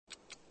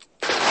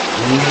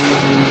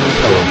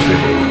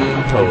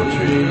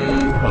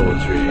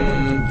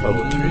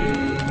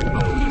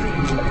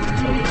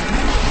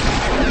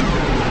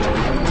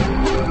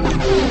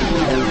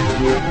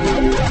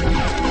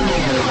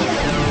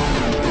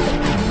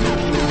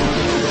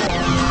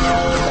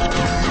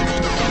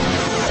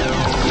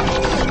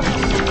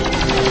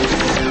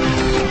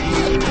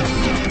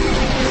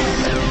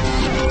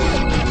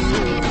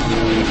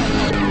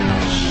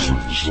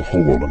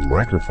Hold on, the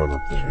microphone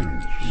up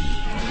there.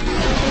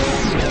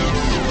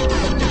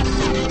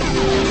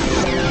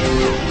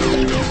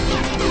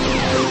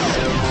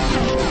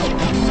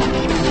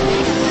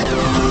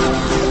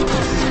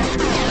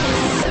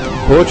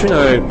 Poetry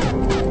night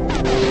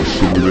is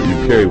something that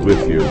you carry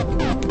with you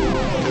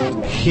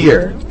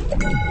here.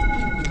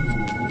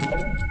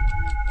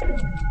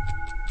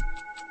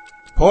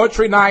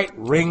 Poetry night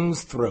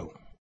rings through.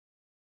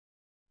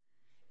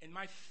 And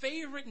my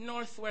favorite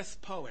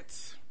Northwest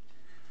poets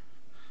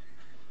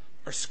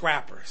are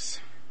scrappers.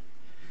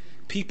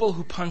 People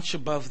who punch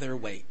above their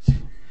weight.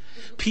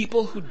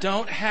 People who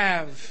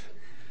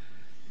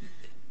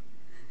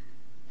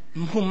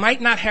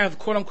might not have,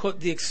 quote unquote,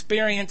 the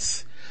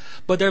experience,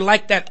 but they're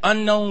like that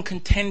unknown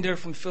contender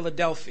from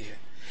Philadelphia.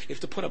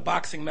 If to put a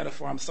boxing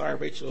metaphor, I'm sorry,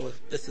 Rachel,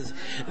 if this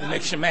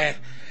makes you mad.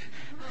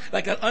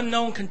 Like an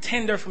unknown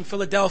contender from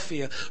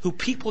Philadelphia who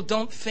people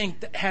don't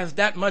think that has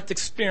that much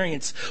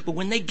experience. But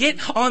when they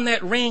get on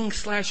that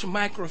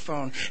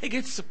ring/microphone, they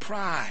get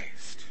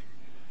surprised.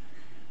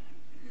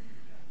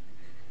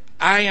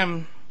 I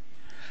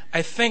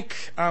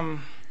think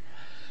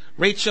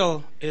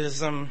Rachel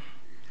is, I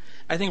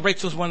think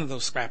Rachel's one of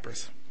those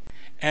scrappers.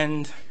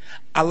 And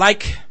I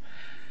like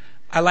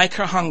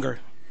her hunger.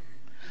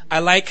 I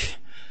like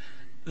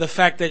the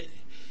fact that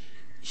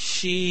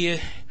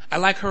I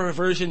like her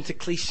aversion to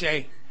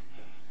cliche.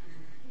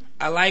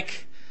 I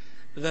like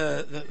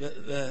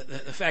the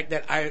fact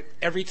that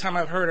every time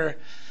I've heard her,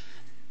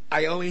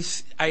 I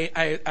always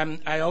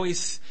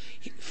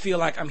feel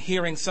like I'm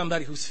hearing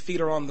somebody whose feet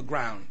are on the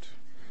ground,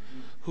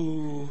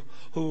 who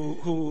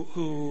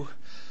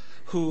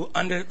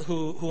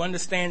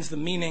understands the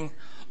meaning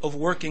of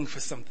working for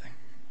something.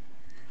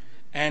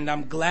 And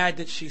I'm glad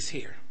that she's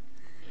here.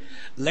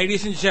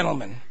 Ladies and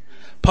gentlemen,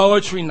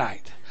 Poetry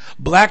Night,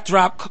 Black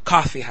Drop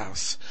Coffee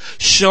House.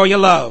 Show your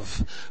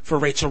love for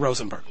Rachel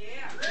Rosenberg.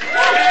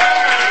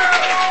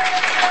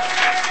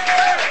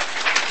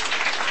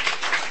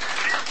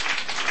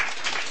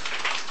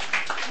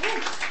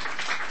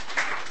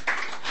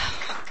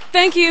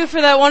 Thank you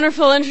for that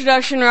wonderful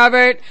introduction,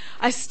 Robert.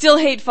 I still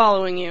hate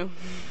following you.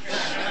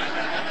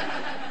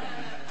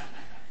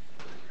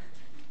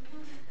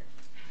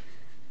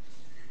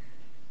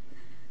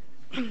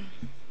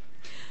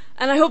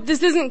 And I hope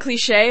this isn't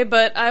cliche,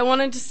 but I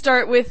wanted to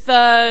start with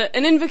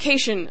an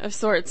invocation of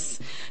sorts.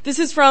 This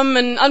is from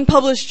an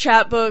unpublished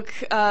chapbook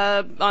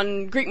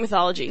on Greek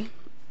mythology.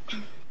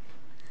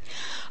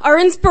 Our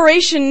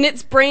inspiration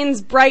knits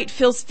brains bright,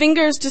 fills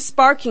fingers to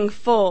sparking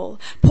full,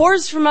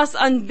 pours from us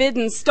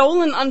unbidden,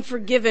 stolen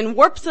unforgiven,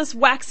 warps us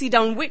waxy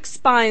down wick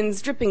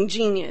spines, dripping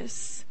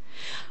genius.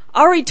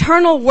 Our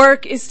eternal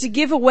work is to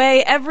give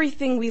away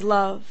everything we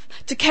love,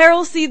 to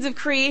carol seeds of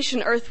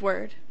creation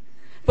earthward.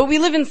 But we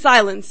live in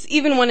silence,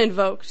 even when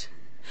invoked.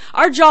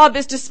 Our job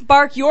is to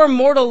spark your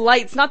mortal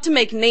lights, not to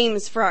make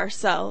names for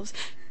ourselves.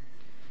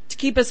 To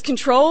keep us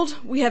controlled,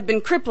 we have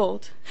been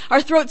crippled.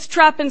 Our throats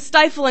trap and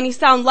stifle any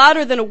sound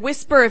louder than a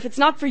whisper if it's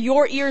not for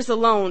your ears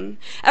alone.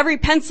 Every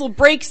pencil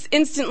breaks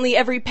instantly,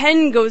 every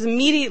pen goes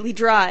immediately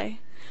dry.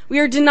 We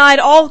are denied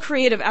all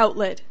creative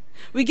outlet.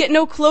 We get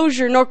no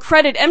closure nor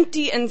credit,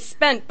 empty and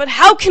spent. But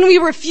how can we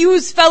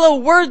refuse fellow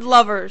word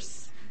lovers?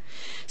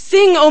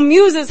 Sing, O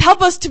muses,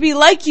 help us to be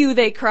like you,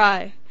 they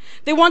cry.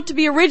 They want to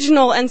be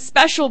original and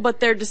special,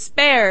 but their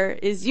despair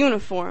is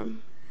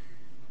uniform.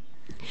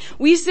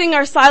 We sing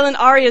our silent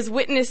arias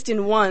witnessed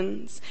in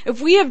ones.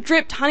 If we have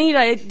dripped honeyed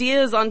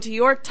ideas onto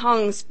your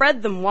tongue,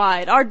 spread them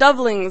wide. Our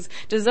dovellings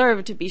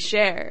deserve to be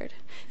shared.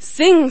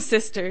 Sing,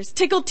 sisters,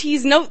 tickle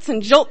tease notes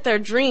and jolt their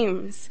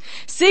dreams.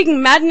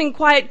 Sing, maddening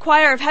quiet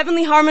choir of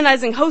heavenly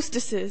harmonizing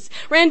hostesses.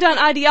 Ran down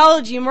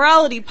ideology,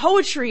 morality,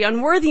 poetry,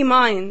 unworthy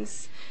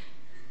minds.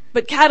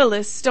 But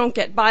catalysts don't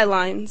get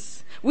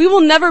bylines. We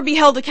will never be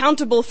held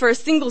accountable for a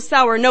single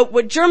sour note.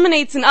 What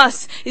germinates in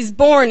us is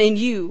born in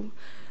you.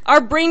 Our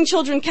brain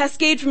children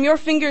cascade from your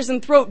fingers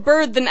and throat,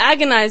 birthed an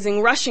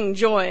agonizing, rushing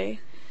joy.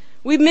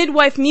 We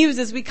midwife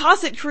muses, we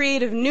cosset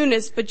creative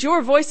newness, but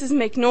your voices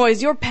make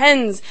noise, your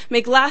pens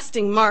make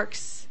lasting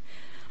marks.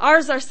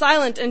 Ours are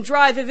silent and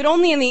dry, vivid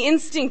only in the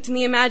instinct and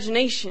the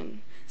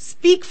imagination.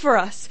 Speak for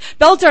us,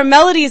 belt our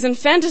melodies and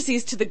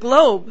fantasies to the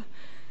globe.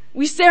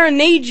 We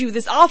serenade you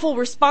this awful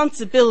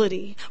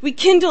responsibility. We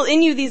kindle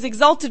in you these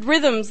exalted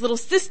rhythms, little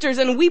sisters,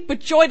 and weep with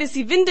joy to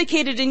see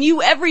vindicated in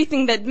you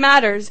everything that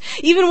matters,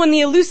 even when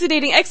the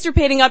elucidating,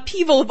 extirpating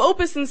upheaval of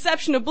opus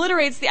inception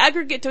obliterates the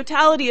aggregate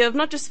totality of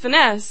not just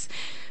finesse,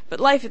 but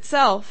life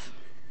itself.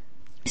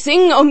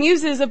 Sing, O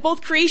muses, of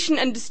both creation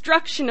and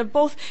destruction, of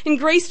both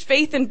engraced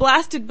faith and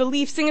blasted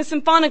belief. Sing a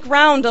symphonic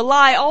round, a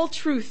lie, all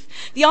truth,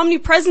 the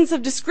omnipresence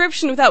of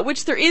description without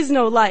which there is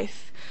no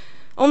life.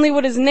 Only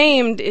what is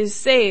named is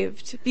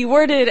saved,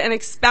 beworded and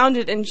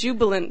expounded and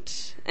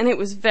jubilant, and it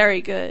was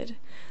very good.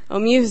 O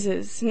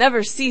muses,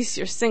 never cease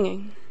your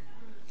singing.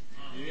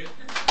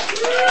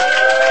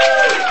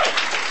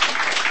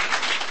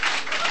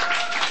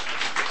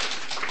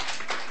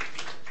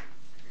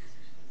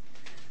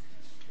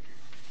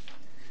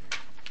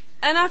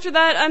 And after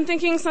that, I'm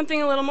thinking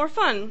something a little more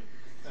fun.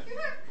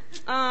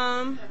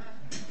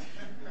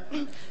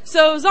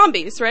 So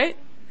zombies, right?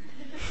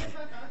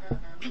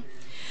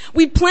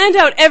 We'd planned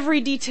out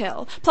every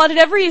detail, plotted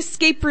every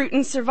escape route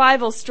and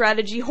survival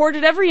strategy,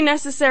 hoarded every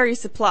necessary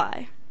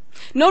supply.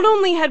 Not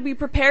only had we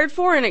prepared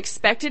for and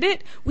expected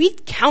it,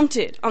 we'd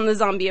counted on the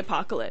zombie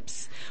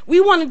apocalypse. We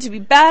wanted to be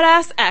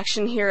badass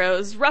action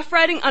heroes,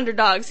 rough-riding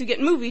underdogs who get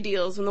movie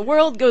deals when the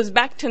world goes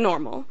back to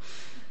normal.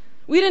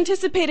 We'd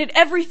anticipated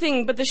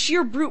everything but the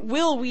sheer brute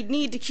will we'd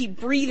need to keep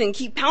breathing,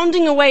 keep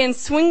pounding away and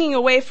swinging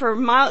away for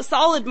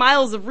solid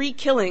miles of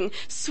re-killing,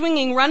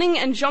 swinging, running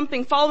and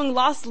jumping, following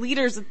lost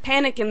leaders with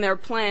panic in their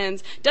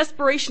plans,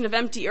 desperation of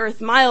empty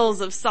earth,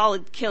 miles of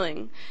solid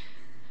killing.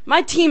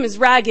 My team is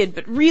ragged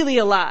but really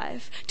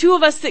alive. 2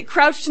 of us sit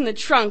crouched in the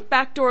trunk,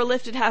 back door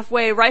lifted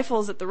halfway,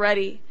 rifles at the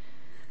ready.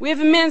 We have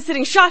a man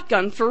sitting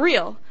shotgun, for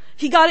real.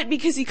 He got it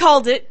because he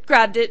called it,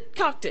 grabbed it,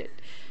 cocked it.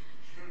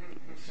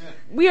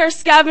 We are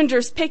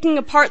scavengers picking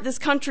apart this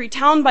country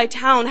town by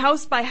town,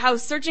 house by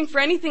house, searching for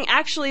anything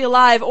actually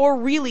alive or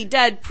really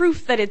dead,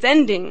 proof that it's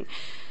ending.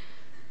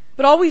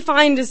 But all we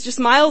find is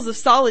just miles of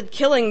solid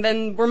killing,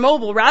 then we're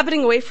mobile,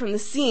 rabbiting away from the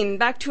scene,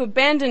 back to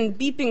abandoned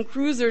beeping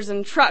cruisers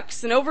and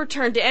trucks, and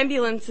overturned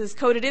ambulances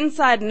coated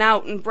inside and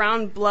out in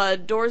brown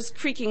blood, doors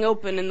creaking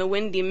open in the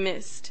windy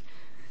mist.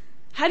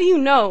 How do you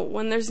know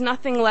when there's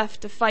nothing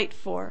left to fight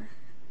for?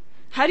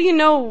 How do you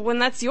know when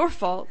that's your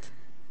fault?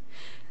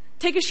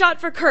 Take a shot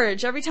for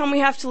courage every time we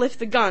have to lift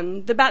the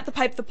gun, the bat, the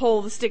pipe, the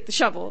pole, the stick, the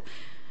shovel.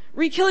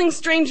 Re-killing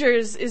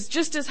strangers is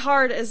just as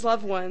hard as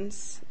loved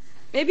ones.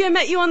 Maybe I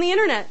met you on the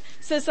internet,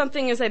 says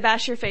something as I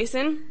bash your face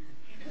in.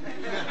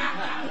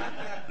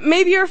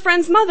 Maybe you're a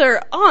friend's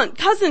mother, aunt,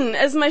 cousin,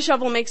 as my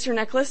shovel makes your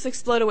necklace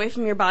explode away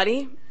from your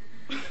body.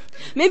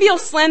 Maybe I'll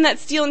slam that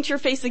steel into your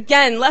face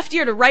again, left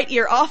ear to right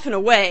ear, off and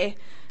away.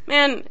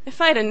 Man, if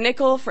I had a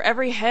nickel for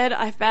every head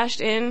I've bashed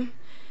in.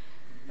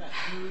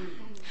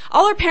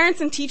 All our parents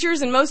and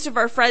teachers and most of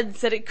our friends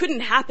said it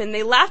couldn't happen.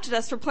 They laughed at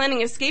us for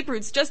planning escape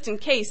routes just in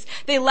case.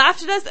 They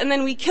laughed at us and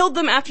then we killed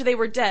them after they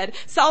were dead.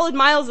 Solid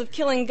miles of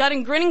killing,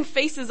 gutting, grinning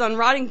faces on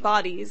rotting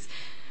bodies.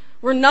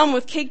 We're numb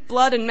with caked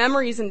blood and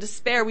memories and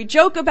despair. We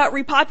joke about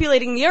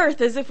repopulating the earth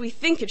as if we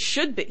think it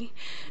should be.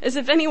 As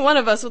if any one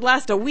of us would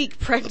last a week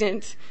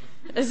pregnant.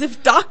 As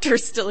if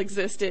doctors still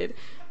existed.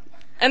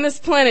 And this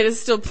planet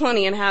is still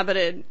plenty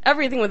inhabited.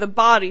 Everything with a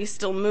body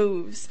still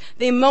moves.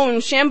 They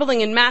moan, shambling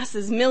in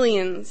masses,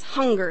 millions,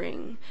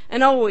 hungering.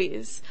 And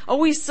always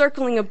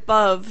circling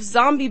above,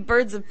 zombie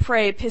birds of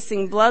prey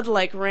pissing blood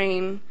like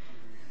rain.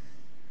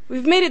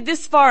 We've made it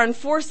this far in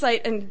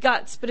foresight and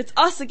guts, but it's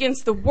us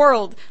against the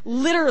world,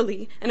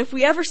 literally. And if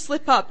we ever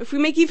slip up, if we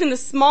make even the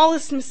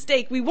smallest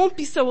mistake, we won't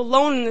be so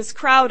alone in this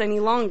crowd any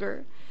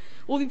longer.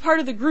 We'll be part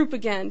of the group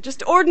again,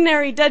 just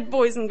ordinary dead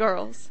boys and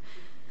girls.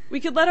 We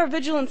could let our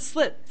vigilance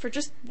slip for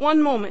just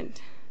one moment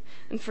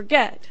and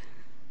forget.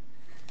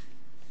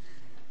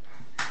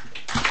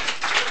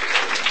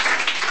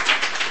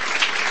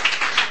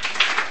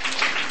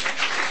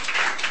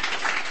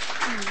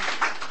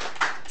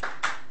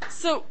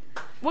 So,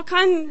 what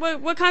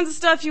kinds of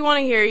stuff you want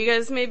to hear? You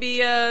guys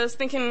maybe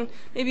thinking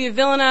maybe a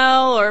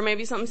villanelle or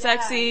maybe something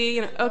sexy.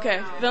 You know,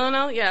 okay,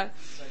 villanelle, yeah.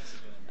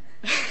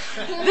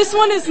 This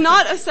one is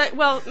not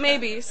well,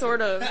 maybe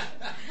sort of.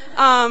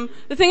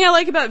 The thing I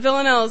like about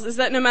villanelles is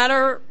that no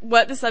matter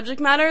what the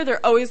subject matter,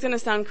 they're always going to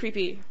sound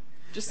creepy,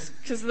 just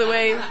because of the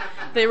way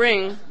they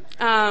ring.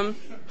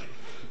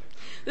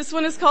 This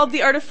one is called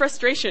The Art of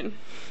Frustration.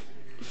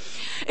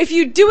 If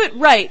you do it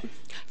right,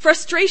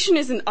 frustration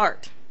is an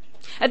art.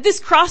 At this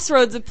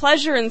crossroads of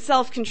pleasure and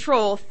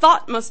self-control,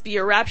 thought must be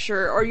your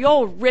rapture, or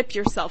you'll rip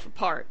yourself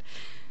apart.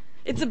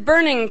 It's a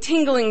burning,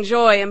 tingling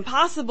joy,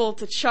 impossible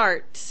to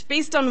chart,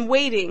 based on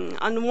waiting,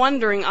 on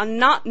wondering, on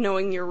not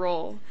knowing your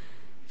role.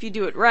 If you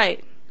do it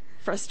right,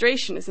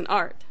 frustration is an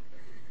art.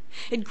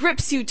 It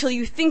grips you till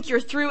you think you're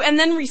through and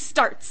then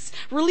restarts.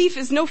 Relief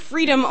is no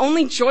freedom,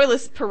 only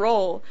joyless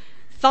parole.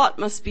 Thought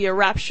must be a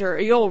rapture, or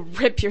you'll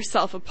rip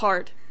yourself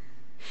apart.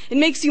 It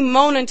makes you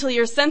moan until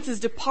your senses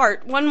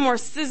depart. One more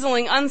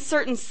sizzling,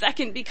 uncertain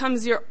second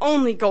becomes your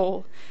only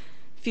goal.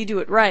 If you do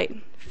it right,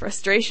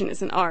 frustration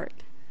is an art.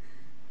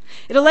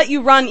 It'll let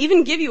you run,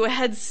 even give you a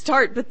head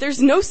start, but there's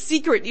no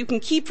secret you can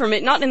keep from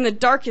it, not in the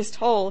darkest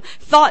hole.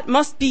 Thought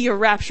must be your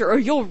rapture, or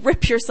you'll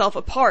rip yourself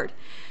apart.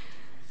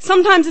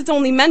 Sometimes it's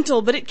only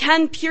mental, but it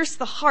can pierce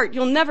the heart.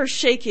 You'll never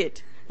shake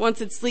it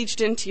once it's leached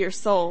into your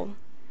soul.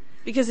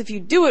 Because if you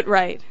do it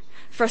right,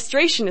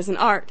 frustration is an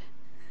art.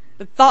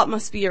 but thought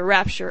must be your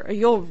rapture, or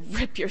you'll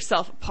rip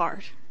yourself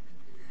apart.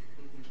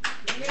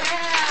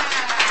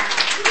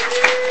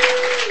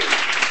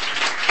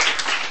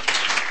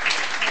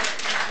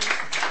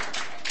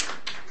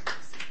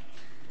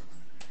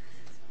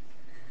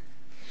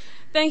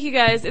 Thank you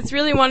guys. It's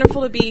really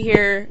wonderful to be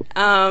here.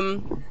 I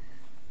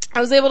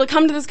was able to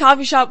come to this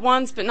coffee shop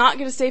once, but not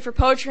get to stay for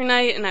poetry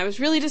night, and I was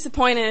really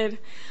disappointed.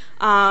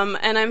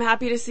 And I'm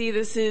happy to see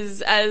this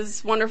is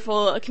as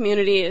wonderful a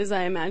community as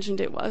I imagined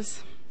it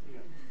was.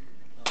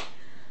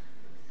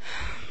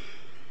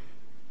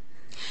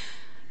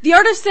 The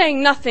art of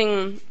saying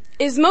nothing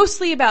is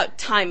mostly about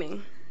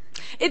timing.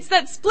 It's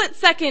that split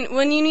second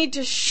when you need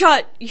to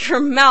shut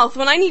your mouth,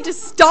 when I need to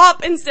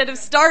stop instead of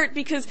start,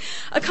 because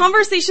a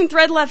conversation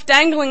thread left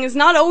dangling is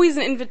not always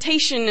an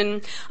invitation,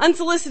 and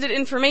unsolicited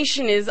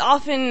information is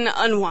often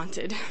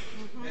unwanted.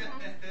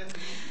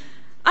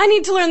 I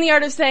need to learn the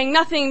art of saying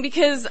nothing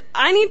because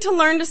I need to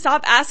learn to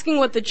stop asking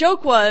what the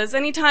joke was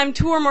anytime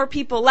 2 or more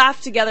people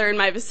laugh together in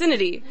my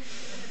vicinity.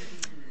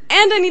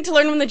 And I need to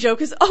learn when the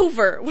joke is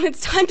over, when it's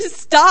time to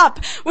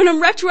stop, when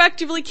I'm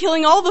retroactively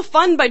killing all the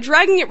fun by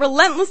dragging it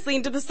relentlessly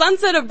into the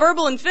sunset of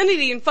verbal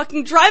infinity and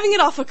fucking driving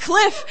it off a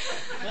cliff.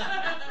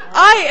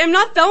 I am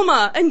not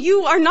Thelma, and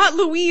you are not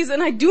Louise,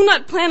 and I do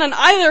not plan on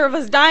either of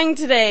us dying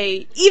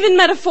today, even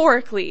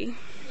metaphorically.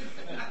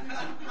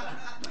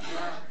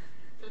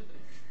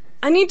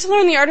 I need to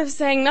learn the art of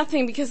saying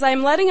nothing because I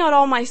am letting out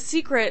all my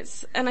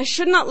secrets, and I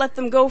should not let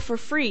them go for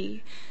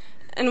free.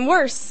 And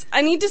worse,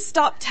 I need to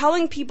stop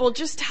telling people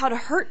just how to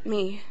hurt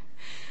me.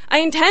 I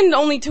intend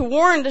only to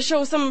warn, to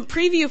show some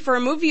preview for a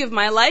movie of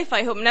my life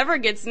I hope never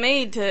gets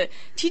made, to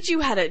teach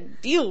you how to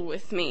deal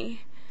with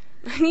me.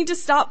 I need to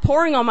stop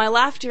pouring all my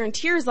laughter and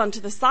tears onto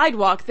the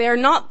sidewalk. They are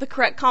not the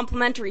correct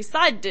complimentary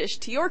side dish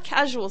to your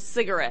casual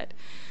cigarette.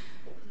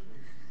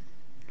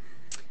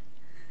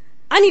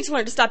 I need to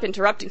learn to stop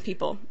interrupting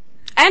people.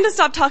 And to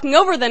stop talking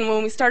over them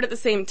when we start at the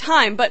same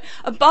time. But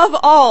above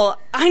all,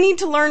 I need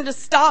to learn to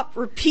stop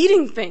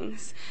repeating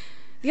things.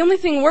 The only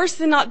thing worse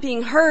than not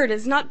being heard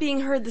is not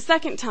being heard the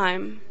second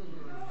time.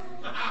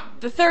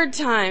 The third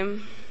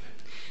time.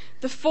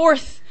 The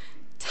fourth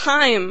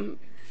time.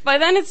 By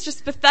then it's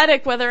just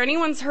pathetic whether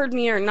anyone's heard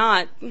me or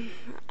not.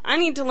 I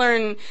need to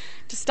learn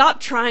to stop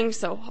trying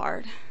so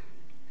hard.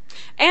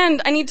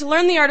 And I need to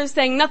learn the art of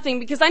saying nothing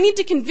because I need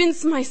to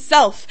convince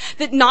myself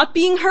that not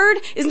being heard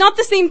is not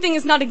the same thing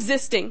as not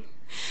existing.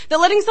 That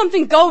letting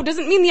something go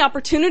doesn't mean the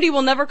opportunity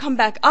will never come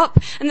back up,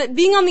 and that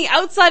being on the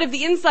outside of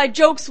the inside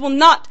jokes will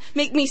not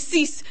make me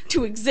cease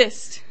to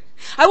exist.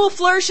 I will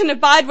flourish and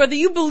abide whether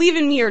you believe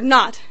in me or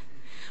not,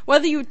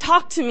 whether you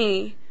talk to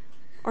me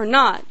or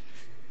not.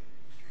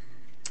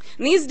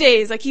 And these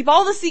days, I keep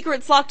all the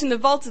secrets locked in the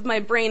vaults of my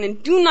brain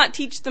and do not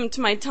teach them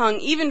to my tongue,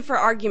 even for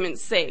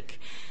argument's sake.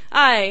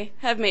 I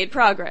have made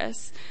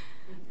progress.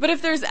 But if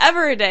there's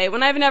ever a day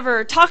when I've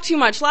never talked too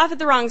much, laugh at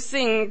the wrong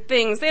thing,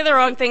 say the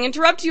wrong thing,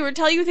 interrupt you, or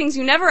tell you things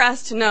you never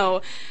asked to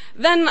know,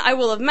 then I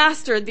will have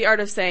mastered the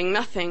art of saying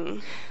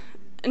nothing.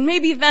 And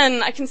maybe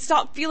then I can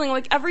stop feeling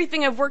like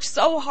everything I've worked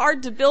so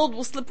hard to build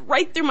will slip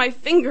right through my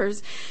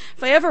fingers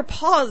if I ever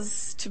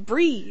pause to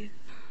breathe.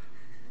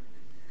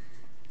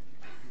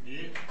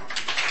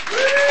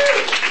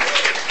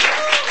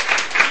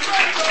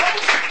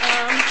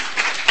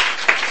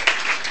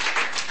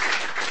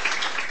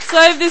 So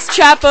I have this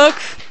chapbook.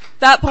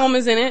 That poem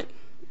is in it.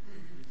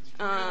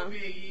 Yeah,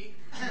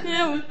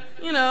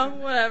 you know,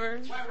 whatever.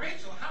 Why,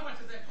 Rachel, how much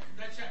does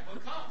that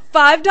chapbook cost?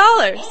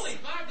 $5. Only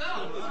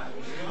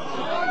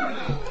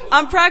 $5.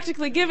 I'm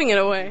practically giving it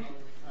away.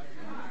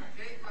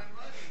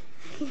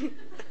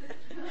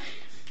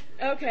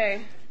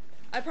 Okay.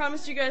 I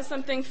promised you guys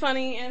something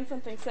funny and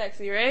something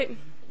sexy, right?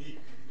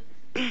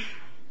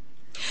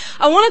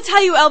 I want to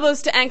tie you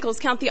elbows to ankles,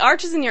 count the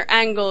arches in your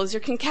angles.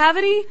 Your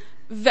concavity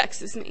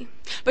vexes me.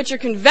 But your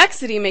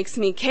convexity makes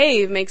me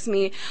cave, makes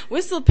me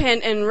whistle,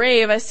 pant, and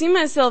rave. I see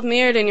myself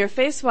mirrored in your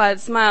face-wide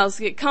smiles.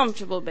 Get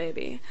comfortable,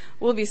 baby.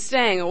 We'll be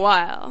staying a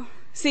while.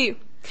 See,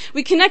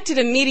 we connected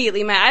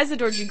immediately. My eyes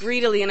adored you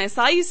greedily, and I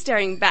saw you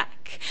staring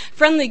back.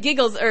 Friendly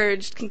giggles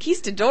urged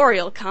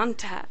conquistadorial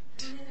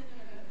contact.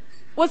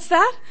 What's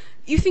that?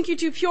 You think you're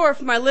too pure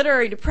for my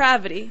literary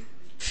depravity.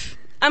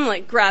 I'm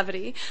like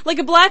gravity. Like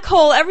a black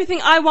hole,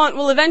 everything I want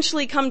will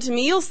eventually come to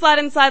me. You'll slide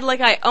inside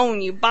like I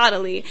own you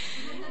bodily.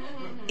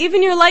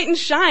 Even your light and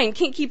shine,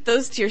 can't keep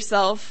those to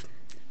yourself.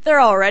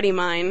 They're already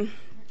mine.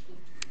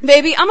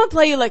 Baby, I'm gonna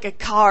play you like a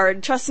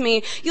card. Trust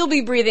me, you'll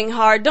be breathing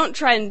hard. Don't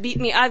try and beat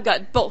me, I've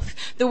got both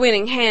the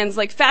winning hands.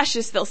 Like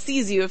fascists, they'll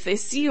seize you if they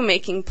see you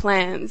making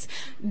plans.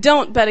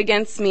 Don't bet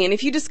against me, and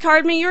if you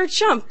discard me, you're a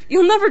chump.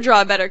 You'll never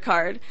draw a better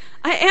card.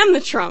 I am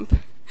the trump.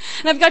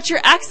 And I've got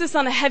your axis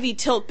on a heavy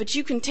tilt, but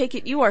you can take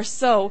it. You are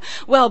so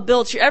well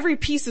built. Your every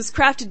piece is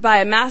crafted by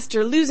a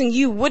master. Losing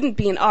you wouldn't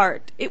be an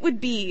art. It would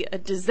be a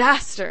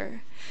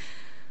disaster.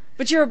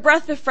 But you're a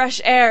breath of fresh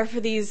air for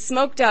these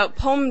smoked out,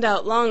 poemed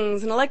out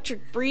lungs, an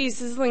electric breeze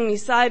sizzling me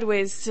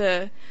sideways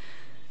to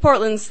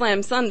Portland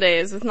slam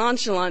Sundays with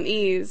nonchalant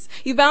ease.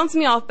 You bounce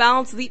me off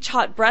balance with each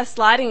hot breath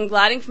sliding and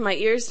gliding from my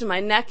ears to my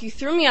neck. You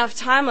threw me off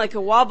time like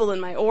a wobble in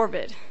my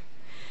orbit.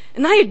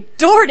 And I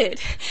adored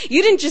it.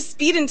 You didn't just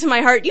speed into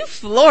my heart, you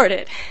floored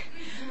it.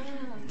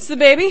 So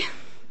baby,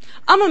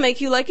 I'm gonna make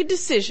you like a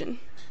decision.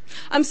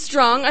 I'm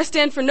strong, I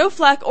stand for no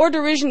flack or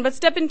derision, but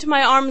step into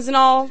my arms and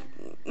all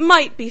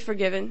might be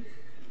forgiven.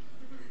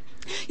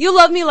 You'll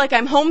love me like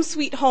I'm home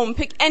sweet home,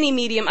 pick any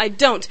medium, I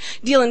don't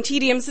deal in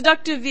tedium,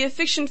 seductive via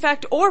fiction,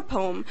 fact, or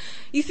poem.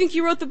 You think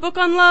you wrote the book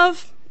on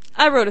love?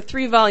 I wrote a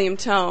 3-volume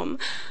tome.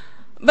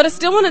 But I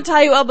still want to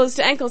tie you elbows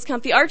to ankles,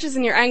 count the arches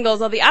in your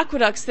angles, all the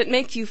aqueducts that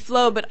make you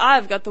flow, but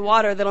I've got the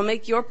water that'll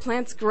make your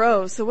plants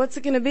grow, so what's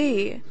it gonna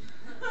be?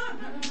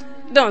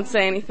 Don't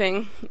say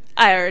anything,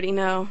 I already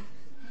know.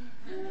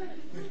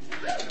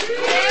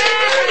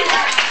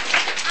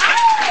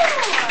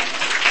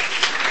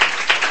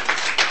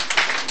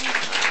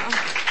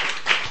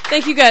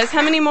 Thank you guys.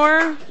 How many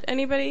more?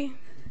 Anybody?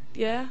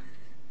 Yeah?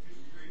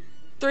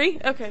 3?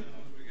 Okay.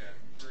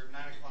 We're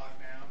 9 o'clock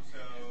now, so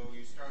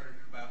you started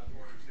at about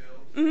 4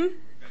 till. Mm-hmm.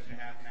 Got you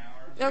half an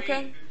hour.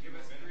 Okay. Give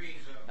us 3.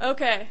 So.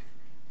 Okay.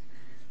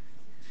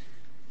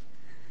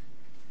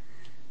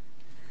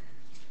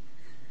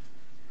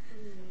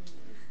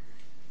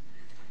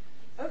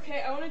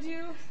 Okay, I want to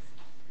do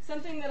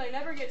something that I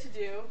never get to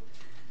do,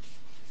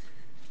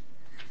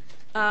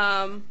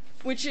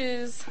 which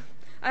is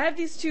I have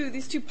these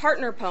two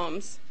partner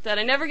poems that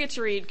I never get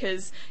to read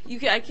because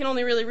I can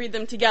only really read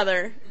them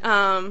together.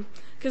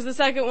 Because the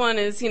second one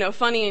is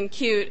funny and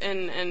cute,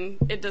 and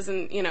it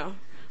doesn't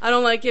I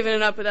don't like giving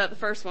it up without the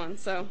first one.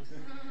 So,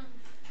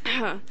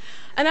 and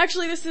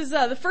actually this is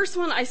the first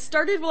one I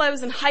started while I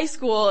was in high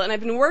school, and I've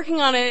been working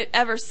on it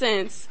ever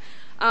since.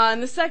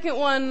 And the second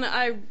one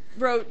I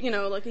wrote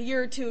like a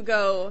year or two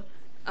ago.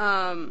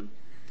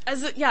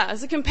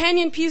 As a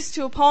companion piece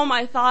to a poem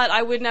I thought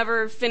I would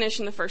never finish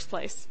in the first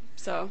place.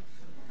 So,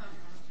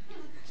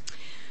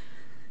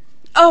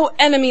 oh,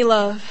 enemy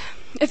love,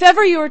 if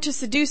ever you were to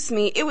seduce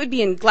me, it would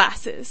be in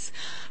glasses.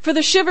 For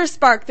the shiver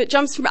spark that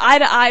jumps from eye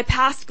to eye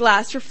past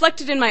glass,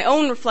 reflected in my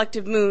own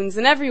reflective moons,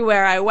 and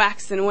everywhere I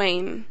wax and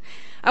wane.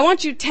 I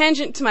want you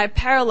tangent to my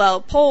parallel,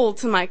 pole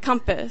to my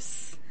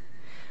compass.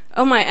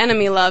 Oh, my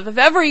enemy love, if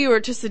ever you were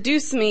to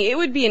seduce me, it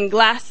would be in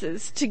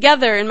glasses,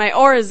 together in my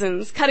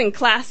orisons, cutting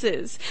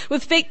classes,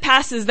 with fake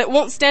passes that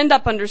won't stand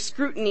up under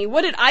scrutiny.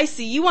 What did I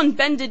see? You on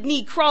bended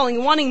knee,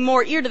 crawling, wanting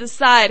more, ear to the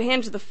side,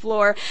 hand to the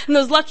floor, and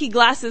those lucky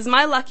glasses,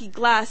 my lucky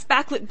glass,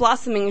 backlit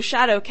blossoming,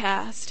 shadow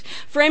cast,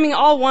 framing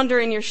all wonder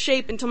in your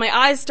shape until my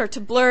eyes start to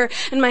blur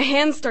and my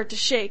hands start to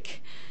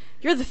shake.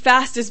 You're the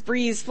fastest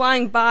breeze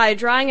flying by,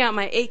 drying out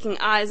my aching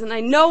eyes, and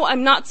I know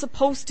I'm not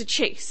supposed to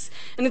chase.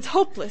 And it's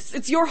hopeless.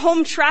 It's your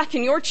home track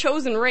and your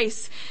chosen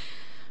race.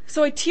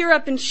 So I tear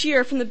up and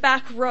cheer from the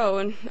back row,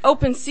 an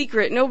open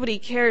secret nobody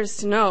cares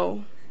to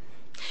know.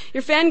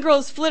 Your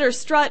fangirls flitter,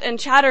 strut, and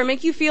chatter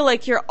make you feel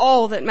like you're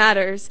all that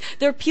matters.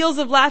 Their peals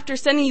of laughter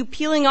sending you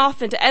peeling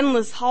off into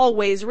endless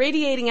hallways,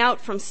 radiating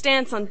out from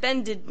stance on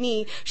bended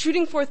knee,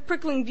 shooting forth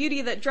prickling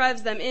beauty that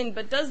drives them in,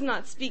 but does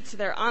not speak to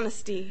their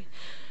honesty.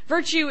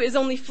 Virtue is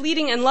only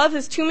fleeting, and love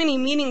has too many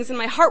meanings, and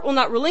my heart will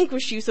not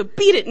relinquish you, so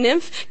beat it,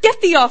 nymph!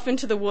 Get thee off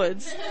into the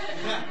woods!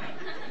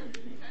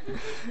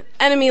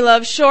 Enemy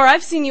love, sure,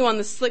 I've seen you on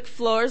the slick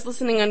floors,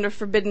 listening under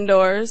forbidden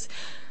doors,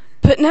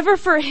 but never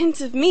for a hint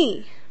of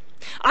me.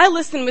 I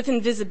listen with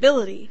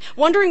invisibility,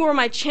 wondering where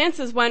my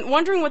chances went,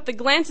 wondering what the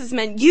glances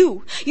meant.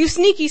 You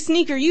sneaky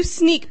sneaker, you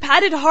sneak,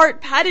 padded heart,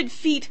 padded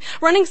feet,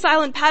 running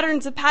silent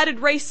patterns of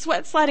padded race,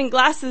 sweat sliding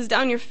glasses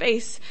down your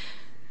face.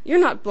 You're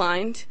not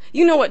blind.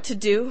 You know what to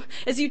do.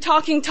 As you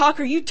talking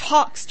talker, you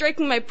talk,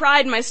 striking my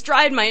pride, my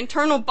stride, my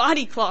internal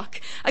body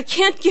clock. I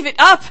can't give it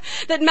up.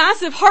 That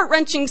massive,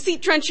 heart-wrenching,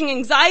 seat-drenching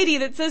anxiety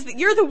that says that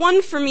you're the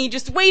one for me,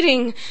 just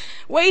waiting,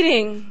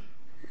 waiting,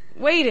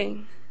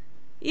 waiting.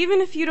 Even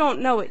if you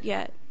don't know it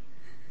yet.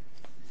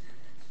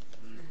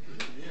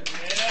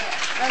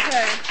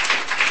 Okay.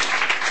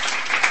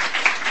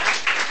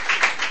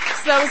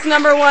 So that was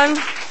number 1.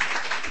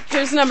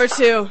 Here's number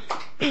 2.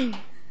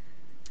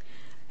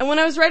 And when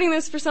I was writing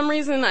this, for some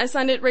reason, I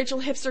signed it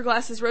Rachel Hipster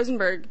Glasses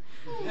Rosenberg.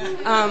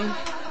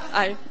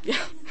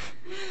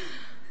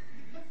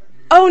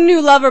 Oh, new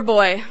lover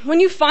boy, when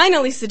you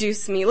finally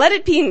seduce me, let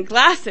it be in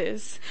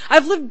glasses.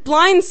 I've lived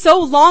blind so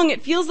long,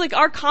 it feels like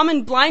our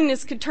common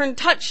blindness could turn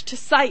touch to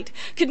sight,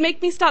 could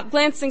make me stop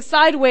glancing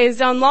sideways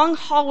down long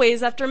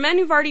hallways after men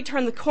who've already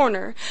turned the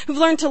corner, who've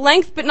learned to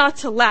length but not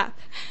to lap.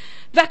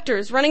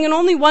 Vectors running in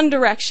only one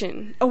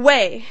direction,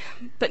 away,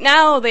 but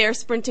now they are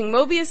sprinting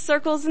Mobius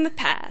circles in the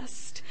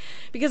past.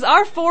 Because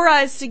our 4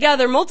 eyes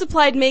together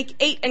multiplied make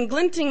 8 and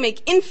glinting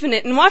make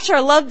infinite, and watch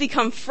our love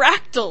become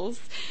fractals.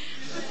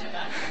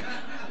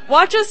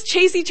 Watch us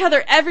chase each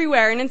other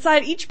everywhere, and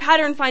inside each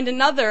pattern find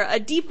another, a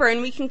deeper,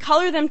 and we can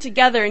color them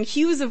together in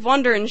hues of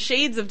wonder and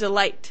shades of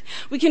delight.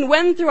 We can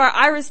wend through our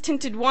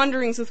iris-tinted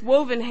wanderings with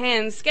woven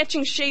hands,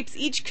 sketching shapes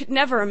each could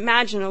never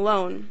imagine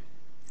alone.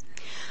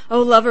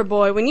 Oh, lover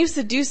boy, when you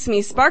seduce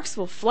me, sparks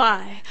will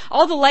fly.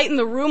 All the light in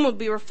the room will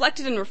be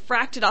reflected and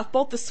refracted off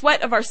both the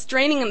sweat of our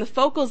straining and the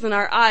focals in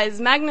our eyes,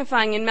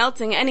 magnifying and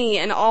melting any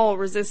and all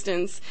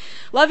resistance.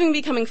 Loving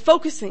becoming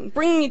focusing,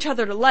 bringing each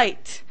other to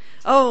light.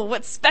 Oh,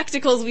 what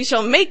spectacles we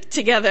shall make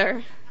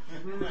together.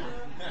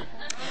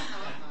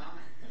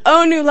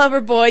 Oh, new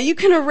lover boy, you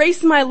can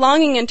erase my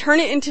longing and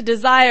turn it into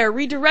desire,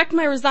 redirect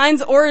my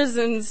resigned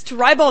orisons to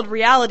ribald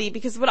reality,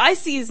 because what I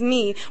see is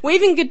me,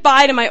 waving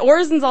goodbye to my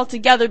orisons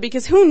altogether,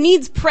 because who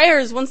needs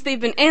prayers once they've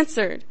been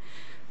answered?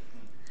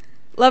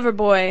 Lover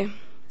boy,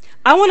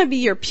 I want to be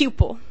your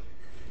pupil.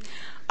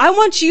 I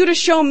want you to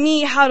show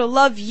me how to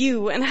love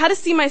you, and how to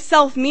see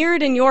myself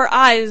mirrored in your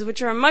eyes,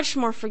 which are much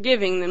more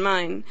forgiving than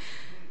mine.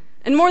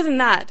 And more than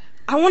that,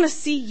 I want to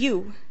see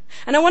you.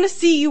 And I want to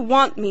see you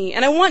want me,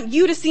 and I want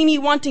you to see me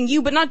wanting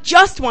you, but not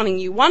just wanting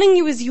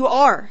you as you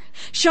are,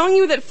 showing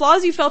you that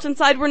flaws you felt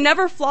inside were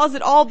never flaws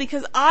at all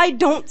because I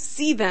don't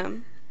see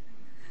them.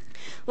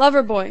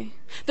 Lover boy,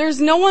 there's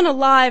no one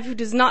alive who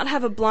does not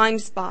have a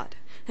blind spot,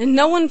 and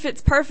no one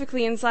fits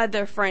perfectly inside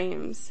their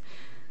frames.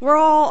 We're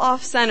all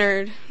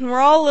off-centered, and we're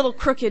all a little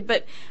crooked,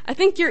 but I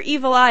think your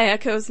evil eye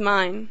echoes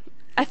mine.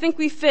 I think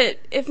we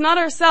fit, if not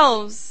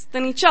ourselves,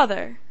 then each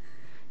other.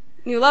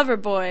 New lover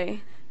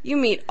boy, you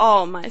meet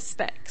all my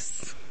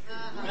specs.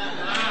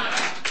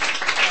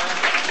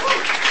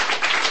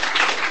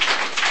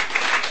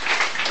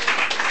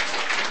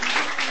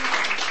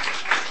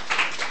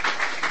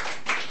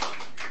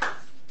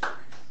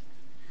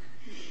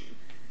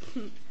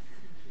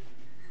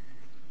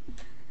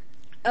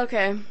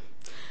 Okay,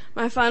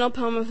 my final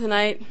poem of the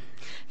night.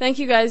 Thank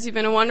you guys, you've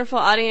been a wonderful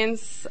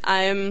audience.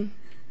 I'm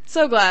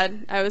so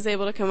glad I was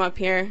able to come up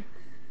here.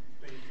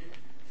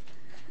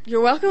 You're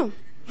welcome.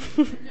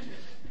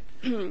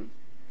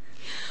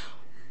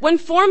 When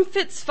form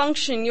fits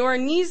function, you are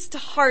knees to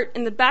heart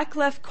in the back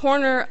left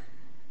corner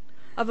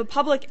of a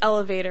public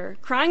elevator,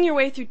 crying your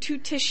way through 2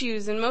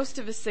 tissues and most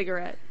of a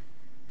cigarette.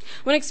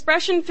 When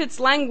expression fits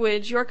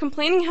language, you are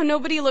complaining how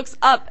nobody looks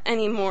up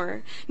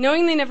anymore,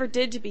 knowing they never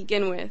did to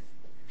begin with.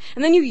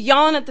 And then you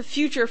yawn at the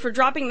future for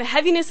dropping the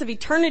heaviness of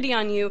eternity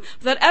on you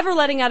without ever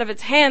letting out of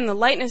its hand the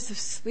lightness of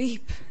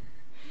sleep.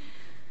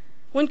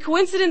 When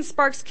coincidence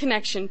sparks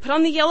connection, put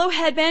on the yellow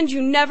headband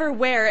you never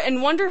wear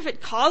and wonder if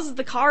it caused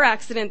the car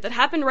accident that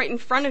happened right in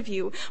front of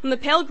you when the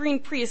pale green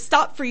Prius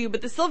stopped for you but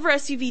the silver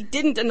SUV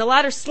didn't and the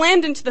latter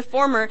slammed into the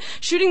former,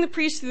 shooting the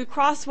Prius through the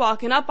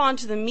crosswalk and up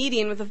onto the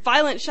median with a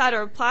violent shatter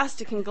of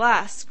plastic and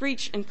glass,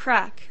 screech and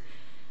crack.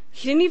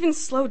 He didn't even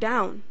slow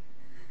down.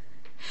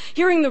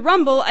 Hearing the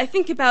rumble, I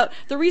think about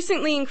the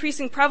recently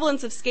increasing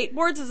prevalence of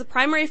skateboards as a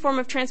primary form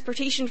of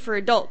transportation for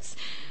adults.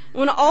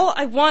 When all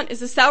I want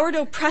is a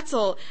sourdough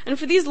pretzel, and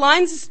for these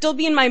lines to still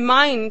be in my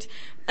mind,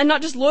 and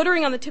not just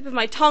loitering on the tip of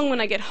my tongue when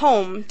I get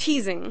home,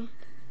 teasing.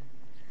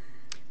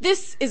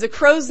 This is a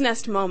crow's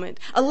nest moment,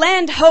 a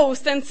land-ho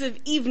sense of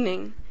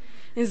evening.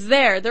 Is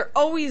there, they're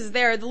always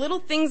there, the little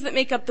things that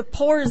make up the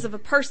pores of a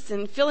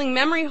person, filling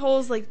memory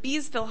holes like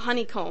bees fill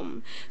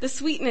honeycomb, the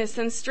sweetness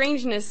and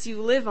strangeness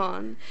you live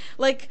on.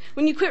 Like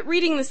when you quit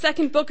reading the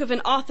second book of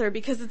an author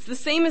because it's the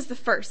same as the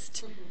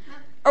first.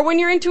 Or when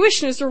your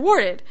intuition is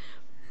rewarded.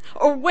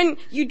 Or when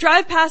you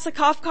drive past a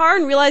cop car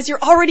and realize you're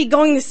already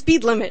going the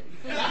speed limit.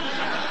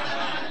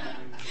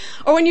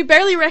 Or when you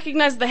barely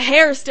recognize the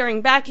hair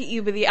staring back at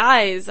you but the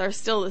eyes are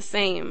still the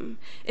same.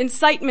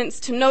 Incitements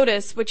to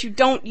notice what you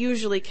don't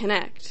usually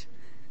connect.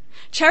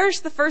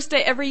 Cherish the first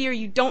day every year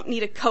you don't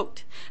need a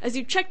coat, as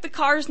you check the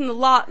cars in the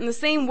lot in the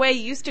same way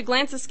you used to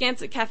glance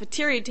askance at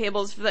cafeteria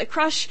tables for that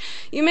crush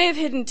you may have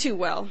hidden too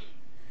well.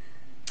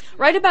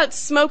 Write about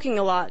smoking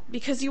a lot,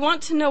 because you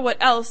want to know what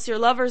else your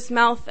lover's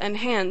mouth and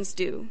hands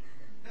do.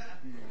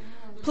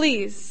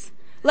 Please,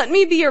 let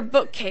me be your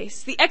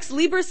bookcase, the ex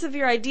libris of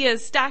your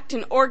ideas stacked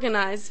and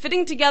organized,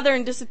 fitting together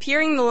and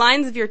disappearing the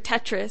lines of your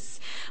Tetris,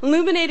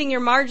 illuminating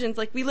your margins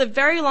like we lived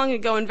very long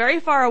ago and very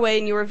far away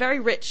and you were very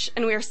rich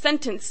and we are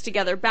sentenced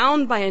together,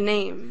 bound by a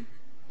name.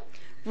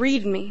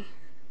 Read me.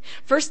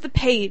 First the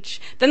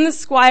page, then the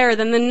squire,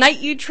 then the night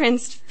you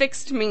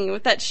transfixed me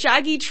with that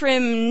shaggy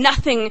trim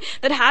nothing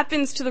that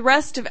happens to the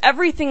rest of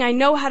everything I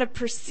know how to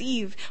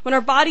perceive when our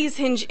bodies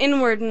hinge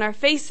inward and our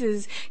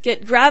faces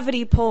get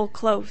gravity pull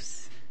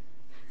close.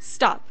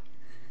 Stop.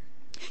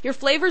 Your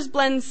flavors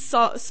blend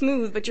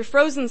smooth, but you're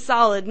frozen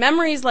solid.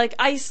 Memories like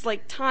ice,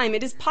 like time.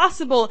 It is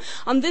possible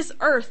on this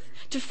earth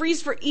to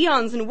freeze for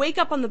eons and wake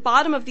up on the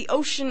bottom of the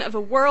ocean of a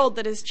world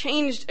that has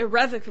changed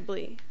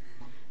irrevocably.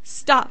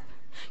 Stop.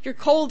 You're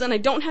cold and I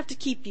don't have to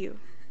keep you.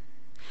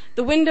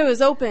 The window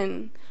is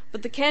open,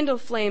 but the candle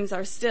flames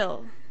are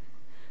still.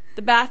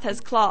 The bath has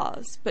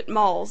claws, but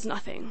mauls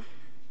nothing.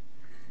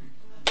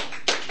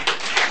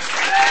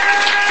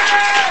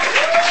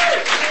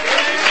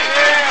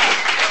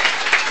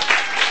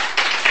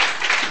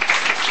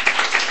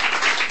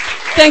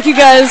 Thank you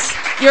guys.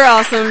 You're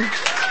awesome. And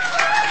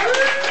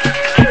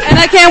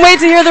I can't wait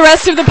to hear the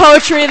rest of the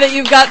poetry that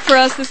you've got for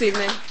us this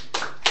evening.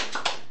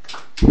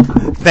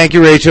 Thank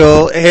you,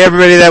 Rachel. Hey,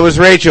 everybody, that was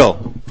Rachel.